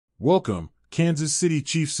Welcome, Kansas City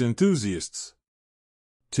Chiefs enthusiasts.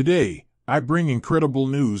 Today, I bring incredible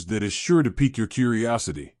news that is sure to pique your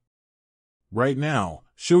curiosity. Right now,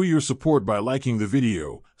 show your support by liking the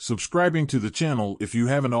video, subscribing to the channel if you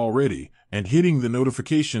haven't already, and hitting the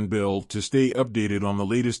notification bell to stay updated on the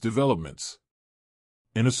latest developments.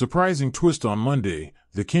 In a surprising twist on Monday,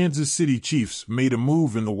 the Kansas City Chiefs made a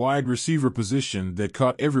move in the wide receiver position that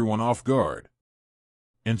caught everyone off guard.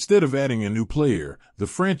 Instead of adding a new player, the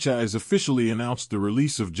franchise officially announced the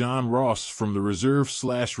release of John Ross from the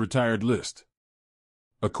reserve/retired list.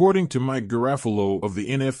 According to Mike Garafolo of the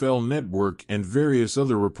NFL Network and various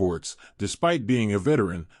other reports, despite being a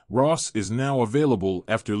veteran, Ross is now available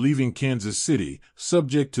after leaving Kansas City,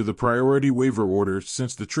 subject to the priority waiver order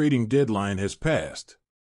since the trading deadline has passed.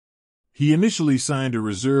 He initially signed a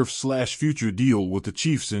reserve/future deal with the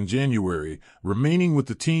Chiefs in January, remaining with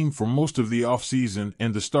the team for most of the offseason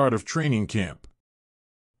and the start of training camp.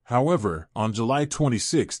 However, on July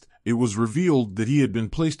 26, it was revealed that he had been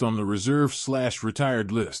placed on the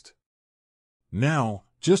reserve/retired list. Now,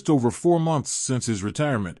 just over 4 months since his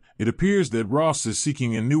retirement, it appears that Ross is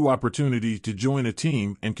seeking a new opportunity to join a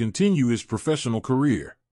team and continue his professional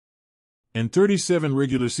career. In 37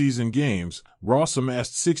 regular season games, Ross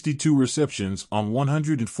amassed 62 receptions on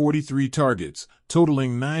 143 targets,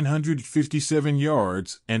 totaling 957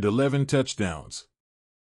 yards and 11 touchdowns.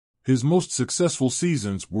 His most successful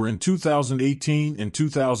seasons were in 2018 and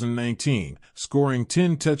 2019, scoring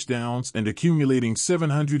 10 touchdowns and accumulating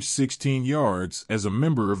 716 yards as a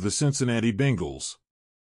member of the Cincinnati Bengals.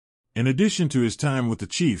 In addition to his time with the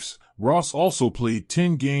Chiefs, Ross also played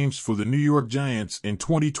 10 games for the New York Giants in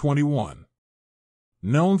 2021.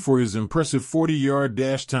 Known for his impressive 40-yard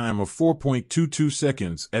dash time of 4.22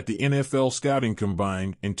 seconds at the NFL Scouting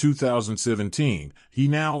Combine in 2017, he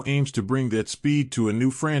now aims to bring that speed to a new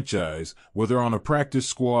franchise, whether on a practice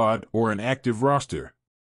squad or an active roster.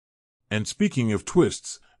 And speaking of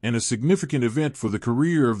twists, in a significant event for the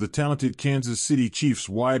career of the talented Kansas City Chiefs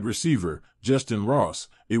wide receiver, Justyn Ross,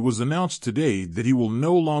 it was announced today that he will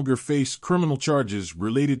no longer face criminal charges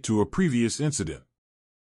related to a previous incident.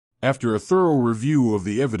 After a thorough review of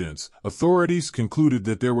the evidence, authorities concluded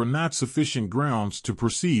that there were not sufficient grounds to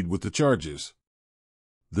proceed with the charges.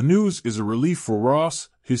 The news is a relief for Ross,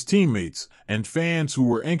 his teammates, and fans who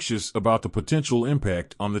were anxious about the potential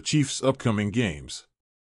impact on the Chiefs' upcoming games.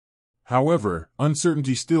 However,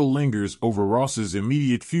 uncertainty still lingers over Ross's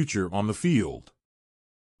immediate future on the field.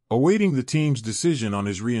 Awaiting the team's decision on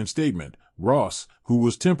his reinstatement, Ross, who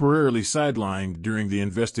was temporarily sidelined during the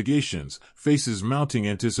investigations, faces mounting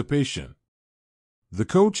anticipation. The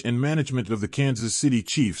coach and management of the Kansas City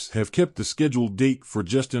Chiefs have kept the scheduled date for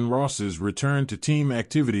Justyn Ross's return to team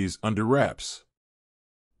activities under wraps.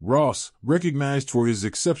 Ross, recognized for his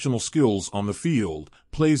exceptional skills on the field,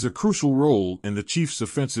 plays a crucial role in the Chiefs'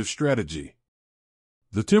 offensive strategy.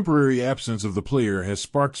 The temporary absence of the player has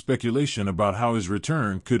sparked speculation about how his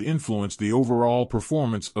return could influence the overall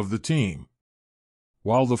performance of the team.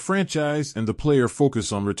 While the franchise and the player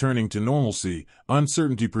focus on returning to normalcy,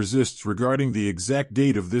 uncertainty persists regarding the exact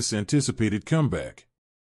date of this anticipated comeback.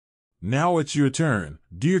 Now it's your turn,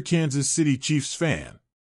 dear Kansas City Chiefs fan.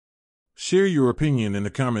 Share your opinion in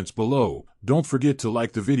the comments below. Don't forget to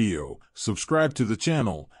like the video, subscribe to the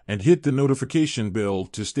channel, and hit the notification bell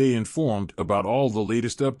to stay informed about all the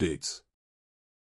latest updates.